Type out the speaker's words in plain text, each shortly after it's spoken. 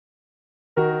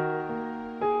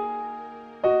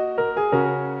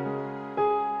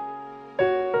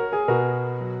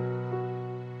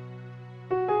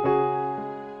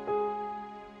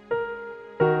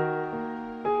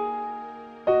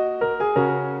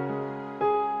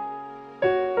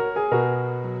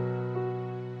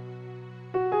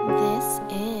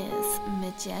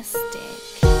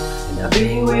Fantastic. And I've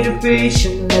been waiting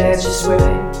patient, let's just wait.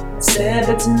 I said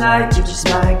that tonight you just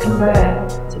might come back.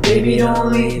 So baby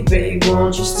don't leave, babe,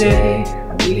 won't you stay?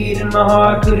 I bleed in my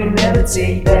heart, couldn't never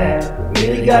take that.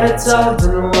 Really gotta talk,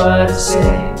 don't know what to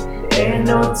say. There ain't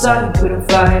no time, couldn't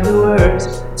find the words.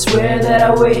 I swear that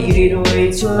I waited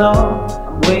way too long.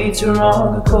 I'm way too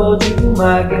wrong, I called you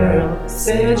my girl. I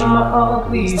said you're my all,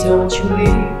 please don't you leave.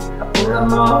 I pulled out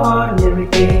my heart and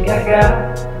everything I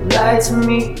got. You lied to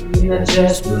me, and I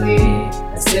just believe.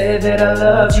 I said that I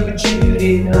loved you, but you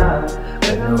did not.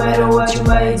 But no matter what you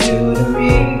might do to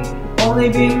me, you'll only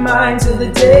be mine till the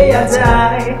day I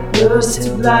die. You were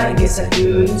too blind, guess I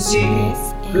couldn't see.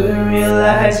 Couldn't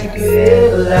realize you could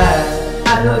ever lie.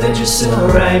 I know that you're so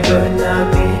right, but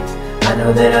not me. I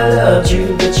know that I loved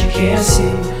you, but you can't see.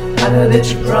 I know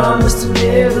that you promised to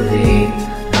never leave.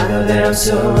 I know that I'm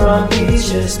so wrong,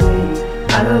 it's just me.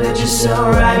 I know that you're so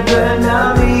right, but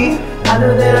not me. I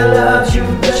know that I loved you,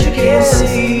 but you can't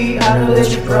see. I know that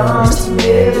you promised to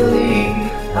never leave.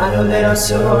 I know that I'm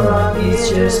so wrong, it's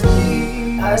just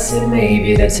me. I said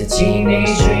maybe that's a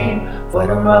teenage dream. Fight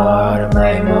on my heart, am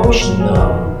I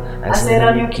emotional? I said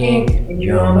I'm your king, and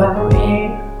you're my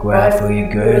queen. Cried for you,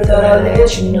 girl, thought I'd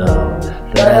let you know.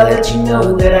 Thought I'd let you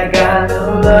know that I got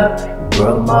no love. You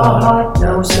broke my heart,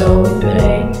 now I'm so in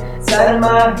pain. Inside of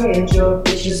my head, your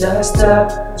pictures I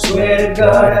stop. I swear to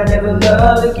God, I never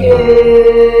love again.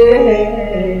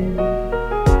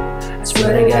 I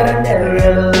swear to God, I never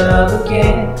ever love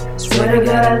again. I swear to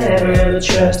God, I never ever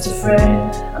trust a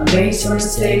friend. I made some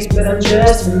mistakes, but I'm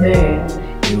just a man.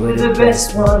 You were the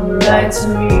best one who lied to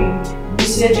me. You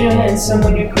said you're handsome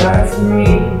when you cry for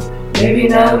me. Maybe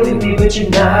not with me, but you're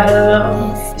not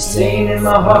alone. You're staying in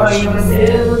my heart, you will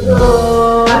never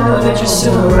go. I know that you're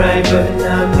so right, but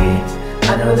not me.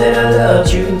 I know that I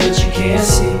loved you, but you can't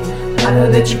see. I know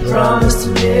that you promised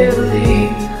to never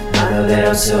leave. I know that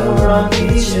I'm so wrong,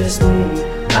 it's just me.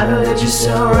 I know that you're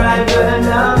so right, but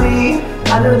not me.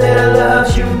 I know that I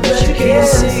loved you, but you can't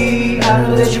see. I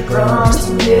know that you promised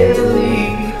to never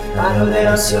leave. I know that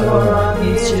I'm so wrong,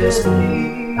 it's just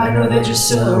me. I know that you're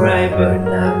so right, but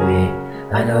not me.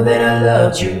 I know that I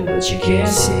loved you, but you can't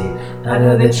see. I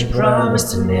know that you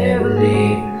promised to never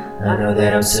leave. I know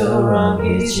that I'm so wrong,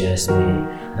 it's just me.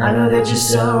 I know that you're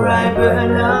so right, but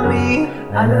not me.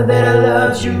 I know that I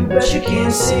loved you, but you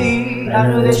can't see. I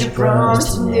know that you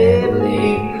promised to never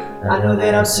leave. I know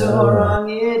that I'm so wrong,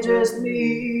 it's just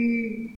me.